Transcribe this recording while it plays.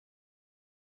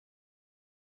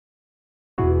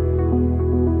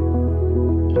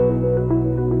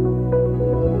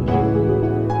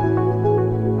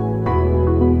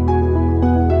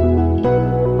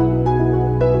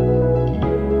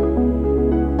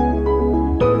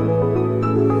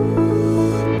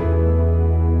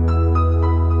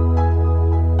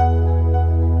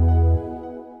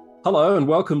Hello and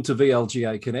welcome to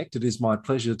VLGA Connect. It is my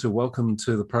pleasure to welcome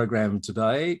to the program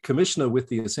today Commissioner with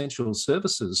the Essential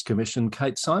Services Commission,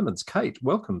 Kate Symons. Kate,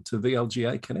 welcome to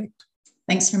VLGA Connect.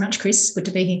 Thanks very much, Chris. Good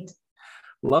to be here.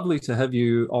 Lovely to have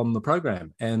you on the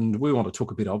program. And we want to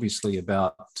talk a bit, obviously,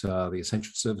 about the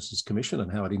Essential Services Commission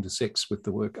and how it intersects with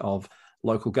the work of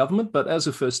local government. But as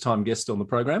a first-time guest on the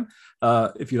program,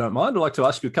 if you don't mind, I'd like to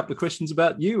ask you a couple of questions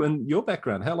about you and your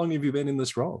background. How long have you been in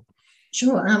this role?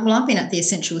 Sure. Well, I've been at the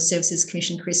Essential Services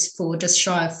Commission, Chris, for just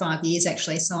shy of 5 years,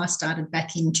 actually. So I started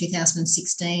back in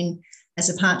 2016 as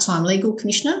a part-time legal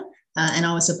commissioner, and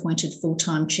I was appointed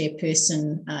full-time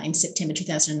chairperson in September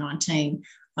 2019.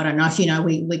 I don't know if you know,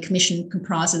 we commission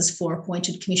comprises 4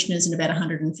 appointed commissioners and about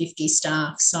 150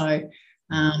 staff. So,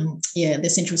 the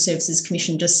Essential Services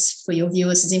Commission, just for your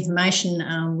viewers as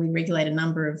information, we regulate a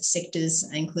number of sectors,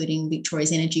 including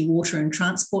Victoria's energy, water and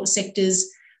transport sectors.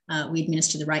 We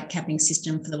administer the rate capping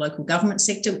system for the local government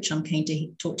sector, which I'm keen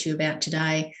to talk to you about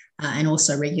today, and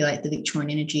also regulate the Victorian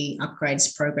Energy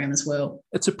Upgrades Program as well.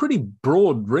 It's a pretty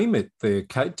broad remit there,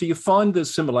 Kate. Do you find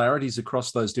there's similarities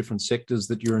across those different sectors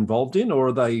that you're involved in, or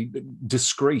are they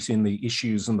discrete in the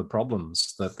issues and the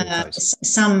problems that they face?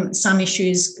 Some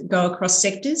issues go across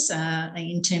sectors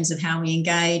in terms of how we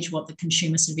engage, what the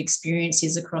consumer sort of experience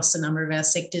is across a number of our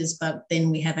sectors, but then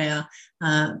we have our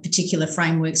particular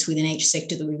frameworks within each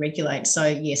sector that we regulate. So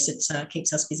yes, it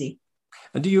keeps us busy.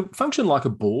 And do you function like a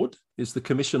board? Is the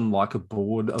commission like a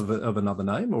board of another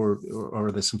name, or are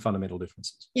there some fundamental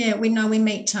differences? Yeah, we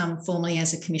meet formally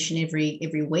as a commission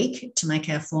every week to make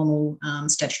our formal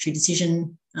statutory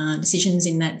decisions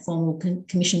in that formal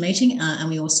commission meeting, and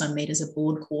we also meet as a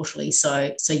board quarterly.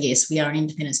 So yes, we are an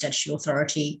independent statutory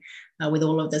authority with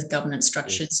all of the governance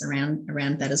structures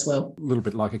around that as well. A little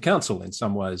bit like a council in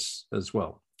some ways as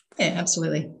well. Yeah,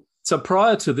 absolutely. So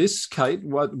prior to this, Kate,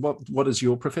 what is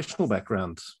your professional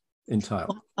background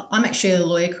entail? I'm actually a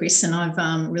lawyer, Chris, and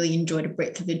I've really enjoyed a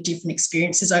breadth of different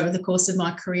experiences over the course of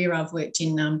my career. I've worked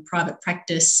in private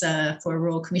practice for a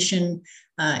Royal Commission,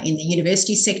 in the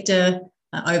university sector,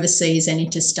 overseas and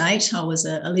interstate. I was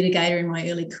a litigator in my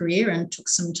early career and took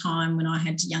some time when I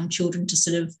had young children to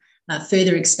sort of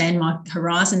further expand my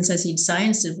horizons, as you'd say,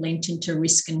 and sort of leant into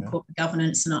risk and corporate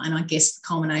governance. And I guess the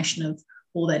culmination of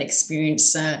all that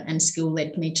experience and skill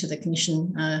led me to the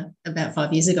Commission about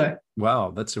 5 years ago.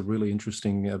 Wow, that's a really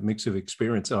interesting mix of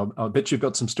experience. I bet you've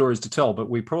got some stories to tell, but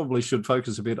we probably should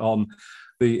focus a bit on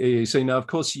the EEC. Now, of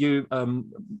course, you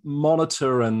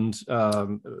monitor and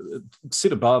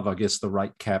sit above, I guess, the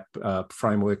rate cap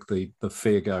framework, the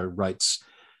Fair Go rates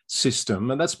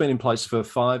system, and that's been in place for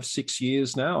 5-6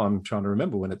 years now. I'm trying to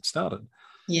remember when it started.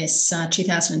 Yes,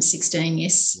 2016,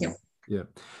 yes. Yep. Yeah.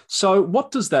 So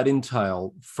what does that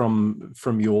entail from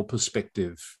your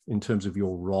perspective in terms of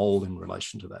your role in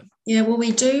relation to that? Yeah, well,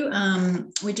 we do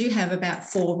have about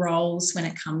 4 roles when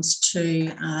it comes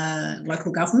to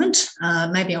local government.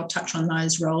 Maybe I'll touch on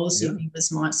those roles. Your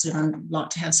viewers might sort of like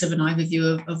to have sort of an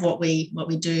overview of what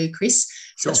we do, Chris.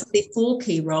 Sure. So there are 4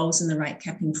 key roles in the rate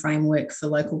capping framework for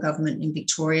local government in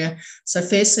Victoria. So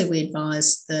firstly, we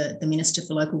advise the Minister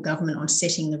for Local Government on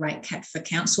setting the rate cap for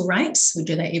council rates. We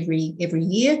do that every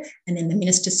year, and then the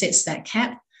Minister sets that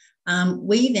cap.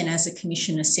 We then, as a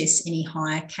commission, assess any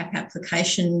higher cap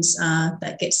applications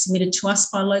that get submitted to us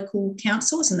by local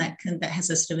councils, and that has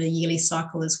a sort of a yearly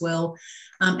cycle as well.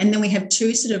 And then we have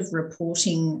 2 sort of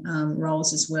reporting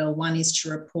roles as well. One is to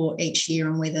report each year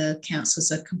on whether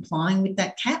councils are complying with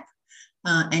that cap.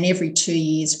 And every 2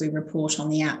 years, we report on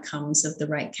the outcomes of the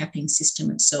rate capping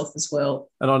system itself as well.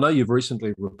 And I know you've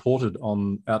recently reported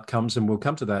on outcomes, and we'll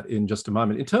come to that in just a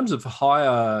moment. In terms of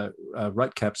higher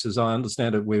rate caps, as I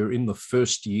understand it, we're in the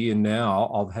first year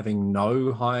now of having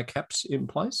no higher caps in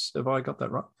place. Have I got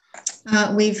that right?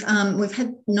 We've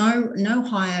had no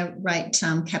higher rate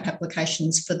cap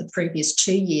applications for the previous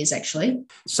 2 years, actually.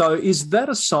 So is that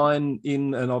a sign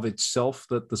in and of itself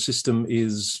that the system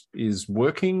is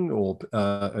working, or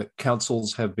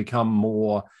councils have become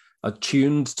more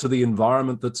attuned to the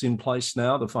environment that's in place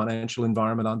now, the financial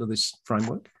environment under this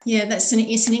framework? Yeah, it's an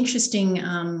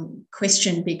interesting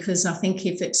question, because I think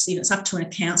if it's up to a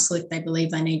council, if they believe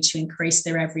they need to increase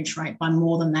their average rate by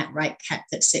more than that rate cap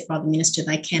that's set by the Minister,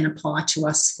 they can apply to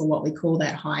us for what we call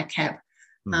that higher cap.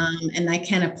 And they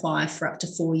can apply for up to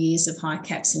 4 years of high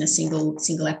caps in a single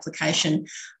application.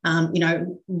 Do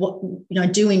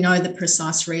we know the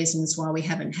precise reasons why we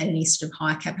haven't had any sort of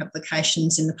high cap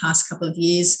applications in the past couple of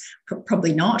years?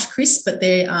 Probably not, Chris, but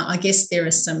I guess there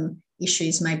are some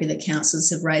issues maybe that councils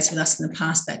have raised with us in the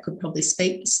past that could probably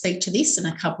speak to this, and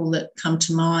a couple that come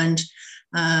to mind.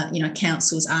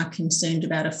 Councils are concerned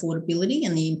about affordability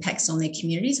and the impacts on their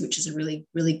communities, which is a really,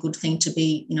 really good thing to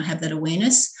be, have that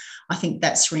awareness. I think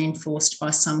that's reinforced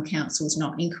by some councils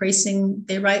not increasing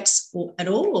their rates at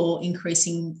all, or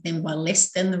increasing them by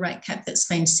less than the rate cap that's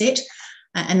been set.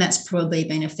 And that's probably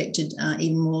been affected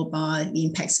even more by the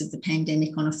impacts of the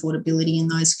pandemic on affordability in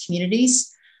those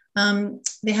communities.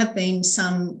 There have been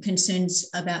some concerns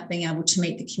about being able to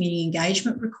meet the community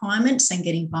engagement requirements and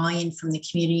getting buy-in from the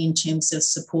community in terms of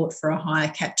support for a higher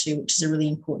cap too, which is a really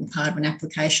important part of an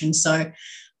application. So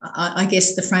I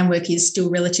guess the framework is still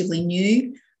relatively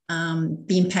new.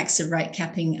 The impacts of rate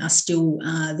capping are still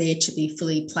there to be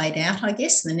fully played out, I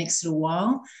guess, in the next little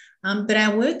while. But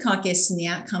our work, I guess, in the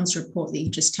outcomes report that you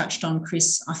just touched on,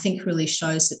 Chris, I think really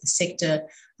shows that the sector,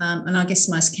 and I guess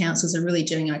most councils, are really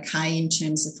doing okay in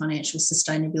terms of financial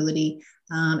sustainability,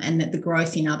 and that the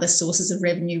growth in other sources of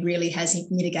revenue really has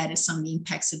mitigated some of the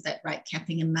impacts of that rate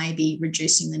capping and maybe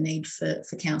reducing the need for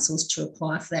councils to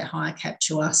apply for that higher cap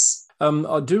to us.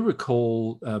 I do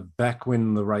recall back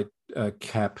when the rate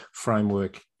cap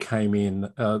framework came in,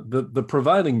 the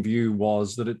prevailing view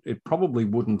was that it probably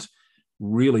wouldn't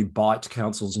really bite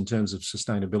councils in terms of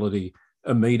sustainability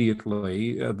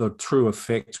immediately. The true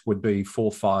effect would be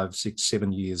 4, 5, 6,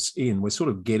 7 years in. We're sort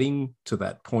of getting to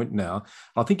that point now.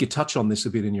 I think you touch on this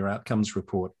a bit in your outcomes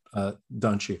report,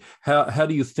 don't you? How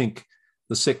do you think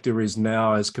the sector is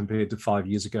now as compared to 5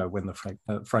 years ago when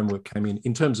the framework came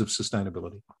in terms of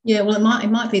sustainability? Yeah, well, it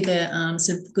might be the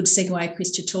sort of good segue,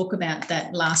 Chris, to talk about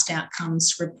that last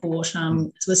outcomes report.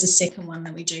 So it's the second one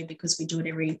that we do because we do it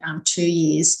every 2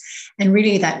 years. And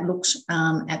really that looked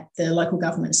at the local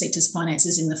government sector's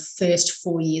finances in the first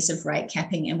 4 years of rate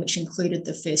capping, and which included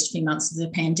the first few months of the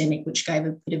pandemic, which gave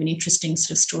a bit of an interesting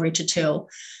sort of story to tell.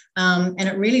 And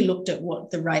it really looked at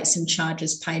what the rates and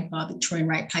charges paid by Victorian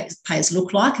ratepayers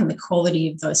look like, and the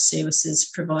quality of those services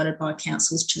provided by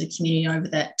councils to the community over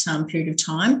that period of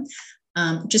time.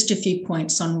 Just a few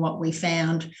points on what we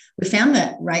found. We found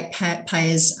that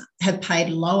ratepayers have paid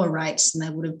lower rates than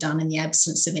they would have done in the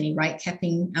absence of any rate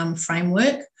capping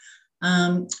framework.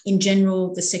 In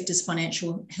general, the sector's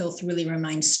financial health really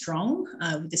remains strong,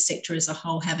 with the sector as a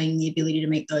whole having the ability to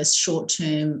meet those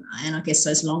short-term and I guess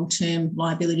those long-term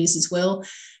liabilities as well.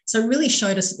 So it really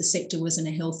showed us that the sector was in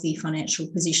a healthy financial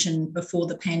position before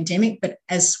the pandemic. But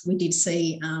as we did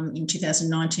see in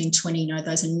 2019-20,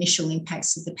 those initial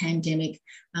impacts of the pandemic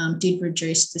did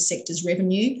reduce the sector's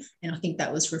revenue. And I think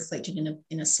that was reflected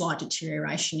in a slight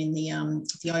deterioration in the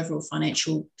overall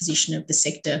financial position of the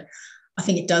sector. I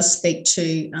think it does speak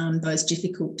to those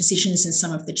difficult decisions and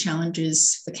some of the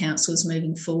challenges for councils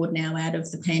moving forward now out of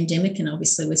the pandemic. And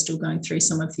obviously we're still going through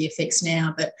some of the effects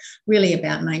now, but really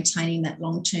about maintaining that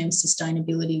long-term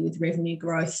sustainability with revenue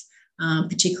growth,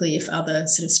 particularly if other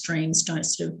sort of streams don't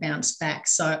sort of bounce back.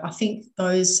 So I think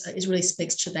it really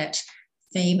speaks to that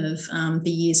theme of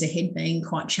the years ahead being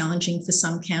quite challenging for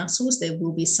some councils. There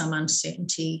will be some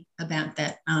uncertainty about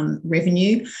that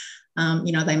revenue.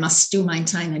 They must still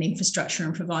maintain that infrastructure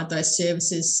and provide those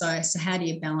services. So how do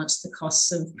you balance the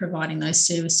costs of providing those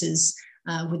services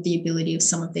with the ability of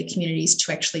some of their communities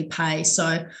to actually pay?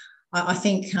 So I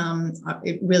think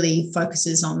it really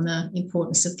focuses on the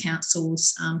importance of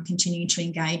councils continuing to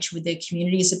engage with their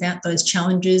communities about those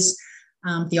challenges,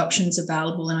 the options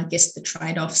available, and I guess the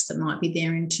trade-offs that might be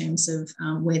there in terms of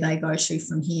where they go to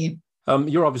from here.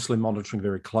 You're obviously monitoring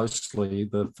very closely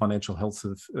the financial health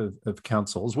of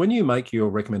councils. When you make your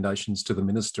recommendations to the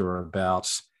minister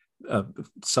about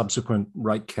subsequent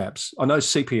rate caps, I know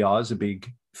CPI is a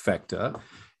big factor.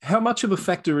 How much of a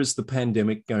factor is the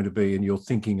pandemic going to be in your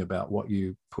thinking about what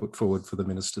you put forward for the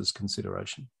minister's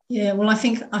consideration? Yeah, well, I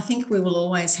think we will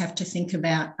always have to think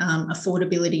about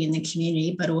affordability in the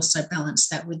community, but also balance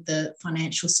that with the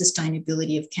financial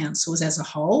sustainability of councils as a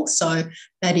whole. So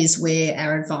that is where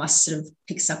our advice sort of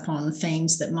picks up on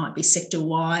themes that might be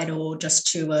sector-wide or just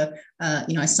to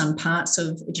some parts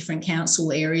of different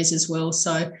council areas as well.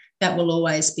 So that will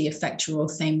always be a factor or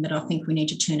theme that I think we need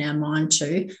to turn our mind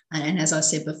to. And as I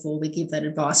said before, we give that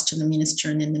advice to the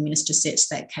minister, and then the minister sets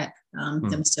that cap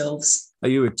themselves. Are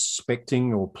you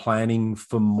expecting or planning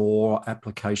for more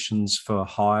applications for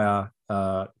higher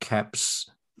caps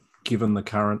given the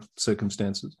current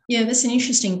circumstances? Yeah, that's an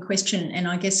interesting question. And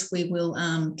I guess we will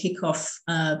kick off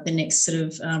the next sort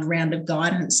of round of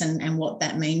guidance and what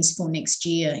that means for next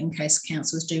year in case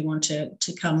councils do want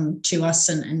to come to us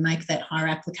and make that higher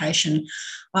application.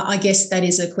 I guess that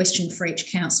is a question for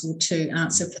each council to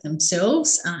answer for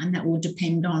themselves, and that will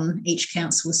depend on each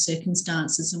council's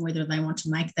circumstances and whether they want to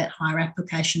make that higher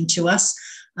application to us.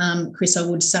 Chris, I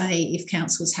would say if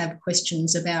councils have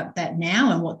questions about that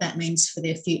now and what that means for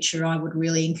their future, I would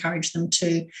really encourage them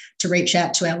to reach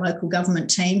out to our local government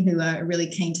team, who are really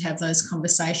keen to have those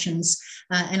conversations.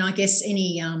 And I guess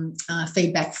any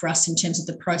feedback for us in terms of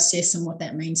the process and what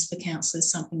that means for council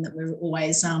is something that we're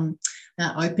always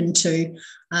open to.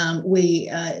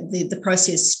 The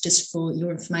process, just for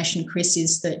your information, Chris,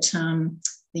 is that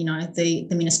the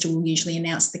Minister will usually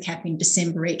announce the cap in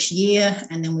December each year,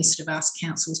 and then we sort of ask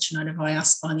councils to notify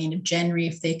us by the end of January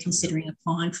if they're considering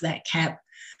applying for that cap.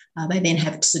 They then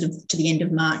have to the end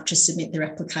of March to submit their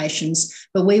applications,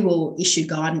 but we will issue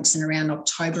guidance in around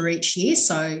October each year.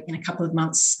 So in a couple of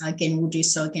months, again, we'll do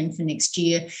so again for next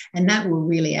year, and that will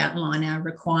really outline our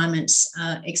requirements,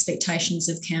 expectations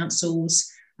of councils.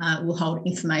 We'll hold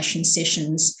information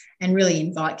sessions and really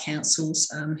invite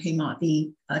councils who might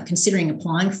be considering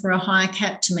applying for a higher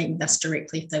cap to meet with us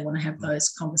directly if they want to have those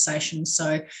conversations.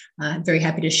 So very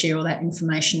happy to share all that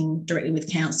information directly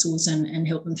with councils and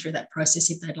help them through that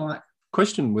process if they'd like.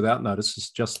 Question without notice has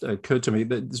just occurred to me.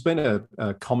 There's been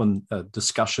a common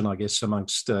discussion, I guess,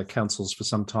 amongst councils for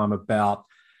some time about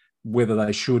whether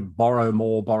they should borrow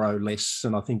more, borrow less.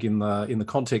 And I think in the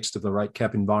context of the rate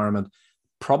cap environment,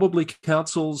 probably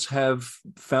councils have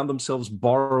found themselves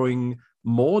borrowing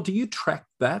more. Do you track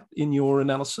that in your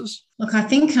analysis? Look, I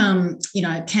think,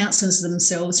 councils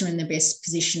themselves are in the best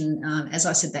position, as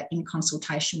I said, that in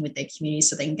consultation with their community.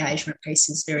 So the engagement piece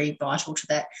is very vital to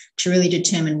that, to really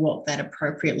determine what that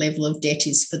appropriate level of debt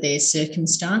is for their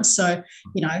circumstance. So,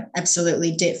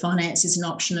 absolutely, debt finance is an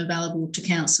option available to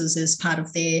councils as part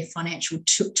of their financial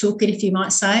toolkit, if you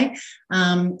might say.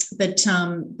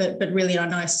 But really, I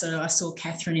know, so I saw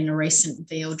Catherine in a recent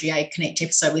VLGA Connect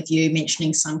episode with you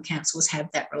mentioning some councils have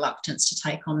that reluctance to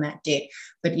take on that debt.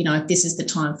 But, this is the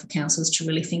time for councils to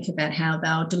really think about how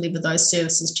they'll deliver those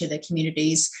services to their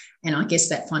communities, and I guess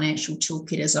that financial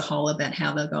toolkit as a whole about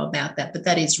how they'll go about that. But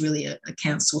that is really a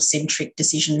council-centric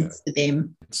decision for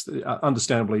them. It's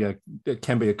understandably, it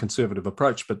can be a conservative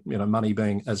approach, but, money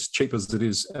being as cheap as it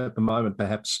is at the moment,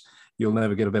 perhaps you'll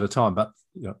never get a better time. But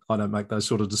I don't make those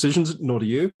sort of decisions, nor do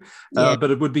you. Yeah.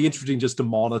 But it would be interesting just to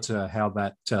monitor how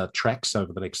that tracks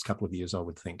over the next couple of years, I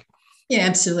would think. Yeah,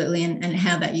 absolutely, and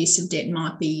how that use of debt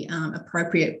might be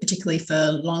appropriate, particularly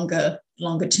for longer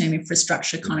term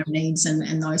infrastructure kind of needs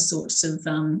and those sorts of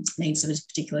needs of a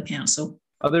particular council.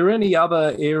 Are there any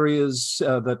other areas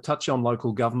that touch on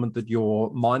local government that you're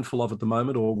mindful of at the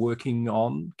moment or working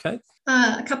on, Kate?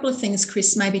 A couple of things,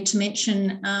 Chris, maybe to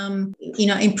mention,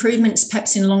 improvements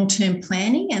perhaps in long-term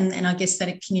planning and I guess that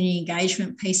a community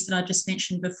engagement piece that I just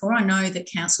mentioned before. I know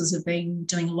that councils have been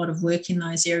doing a lot of work in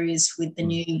those areas with the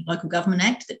new Local Government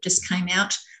Act that just came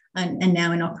out and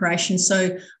now in operation.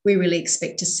 So we really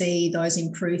expect to see those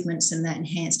improvements and that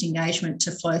enhanced engagement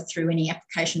to flow through any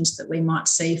applications that we might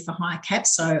see for higher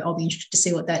caps. So I'll be interested to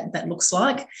see what that looks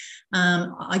like.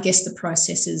 I guess the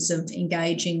processes of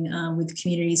engaging with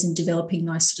communities and developing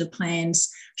those sort of plans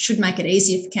should make it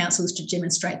easier for councils to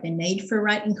demonstrate their need for a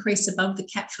rate increase above the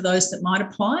cap for those that might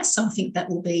apply. So I think that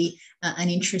will be an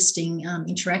interesting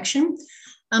interaction.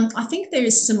 I think there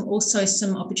is also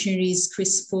some opportunities,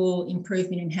 Chris, for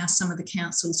improvement in how some of the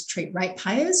councils treat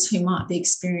ratepayers who might be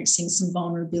experiencing some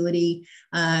vulnerability,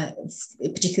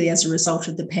 particularly as a result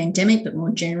of the pandemic, but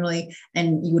more generally.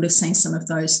 And you would have seen some of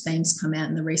those themes come out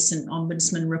in the recent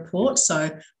Ombudsman report.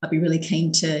 So I'd be really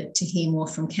keen to hear more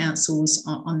from councils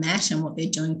on that and what they're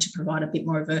doing to provide a bit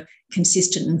more of a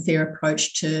consistent and fair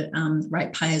approach to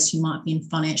ratepayers who might be in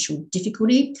financial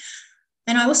difficulty.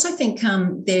 And I also think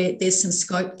there's some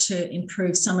scope to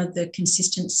improve some of the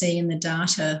consistency in the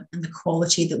data and the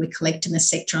quality that we collect in the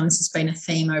sector. And this has been a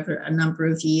theme over a number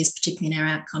of years, particularly in our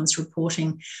outcomes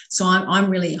reporting. So I'm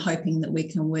really hoping that we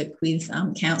can work with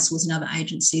councils and other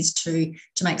agencies to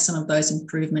make some of those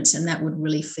improvements, and that would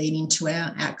really feed into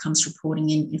our outcomes reporting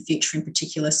in future in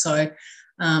particular. So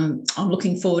I'm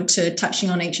looking forward to touching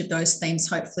on each of those themes,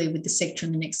 hopefully with the sector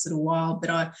in the next little while.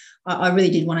 But I really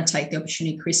did want to take the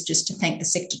opportunity, Chris, just to thank the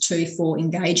sector too for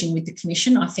engaging with the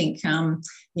Commission. I think,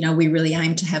 we really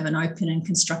aim to have an open and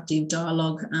constructive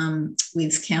dialogue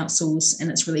with councils,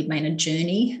 and it's really been a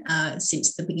journey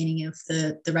since the beginning of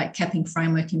the rate capping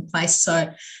framework in place. So,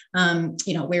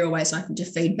 we're always open to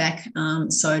feedback.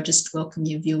 So just welcome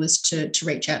your viewers to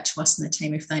reach out to us and the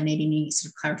team if they need any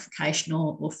sort of clarification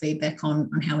or feedback on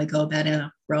how we go about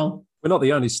our role. We're not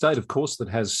the only state, of course, that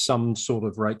has some sort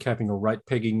of rate capping or rate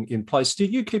pegging in place. Do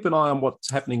you keep an eye on what's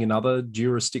happening in other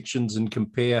jurisdictions and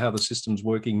compare how the system's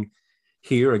working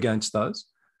here against those?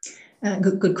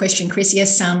 Good question, Chris.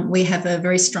 Yes, we have a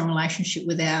very strong relationship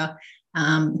with the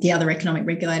other economic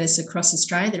regulators across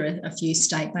Australia. There are a few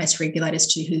state-based regulators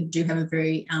too who do have a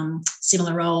very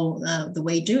similar role that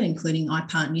we do, including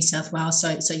IPART New South Wales.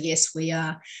 So yes, we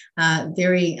are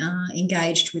very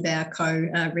engaged with our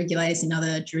co-regulators in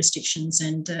other jurisdictions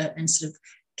and sort of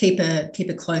keep a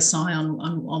close eye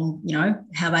on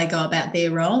how they go about their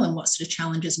role and what sort of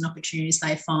challenges and opportunities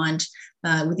they find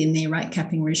within their rate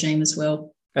capping regime as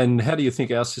well. And how do you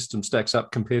think our system stacks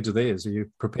up compared to theirs? Are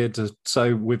you prepared to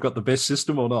say we've got the best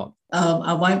system or not?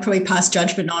 I won't probably pass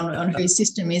judgment on whose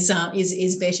system is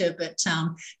better, but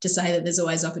to say that there's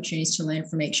always opportunities to learn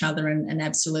from each other, and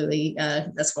absolutely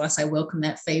that's why I say welcome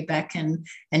that feedback. And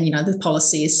the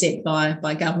policy is set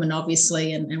by government,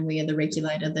 obviously, and we are the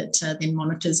regulator that then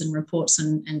monitors and reports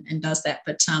and does that.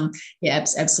 But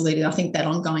absolutely, I think that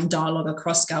ongoing dialogue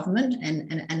across government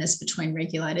and as between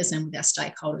regulators and with our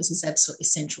stakeholders is absolutely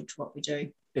essential to what we do.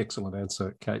 Excellent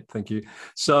answer, Kate. Thank you.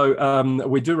 So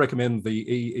we do recommend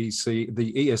the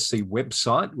ESC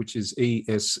website, which is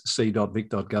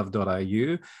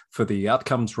esc.vic.gov.au, for the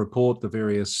outcomes report, the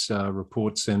various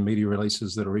reports and media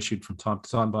releases that are issued from time to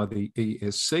time by the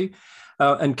ESC.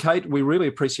 And Kate, we really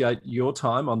appreciate your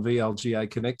time on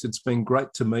VLGA Connect. It's been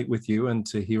great to meet with you and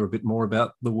to hear a bit more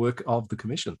about the work of the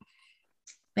Commission.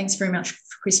 Thanks very much,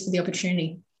 Chris, for the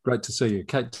opportunity. Great to see you.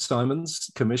 Kate Symons,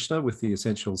 Commissioner with the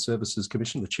Essential Services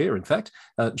Commission, the Chair, in fact,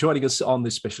 joining us on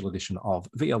this special edition of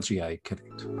VLGA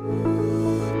Connect.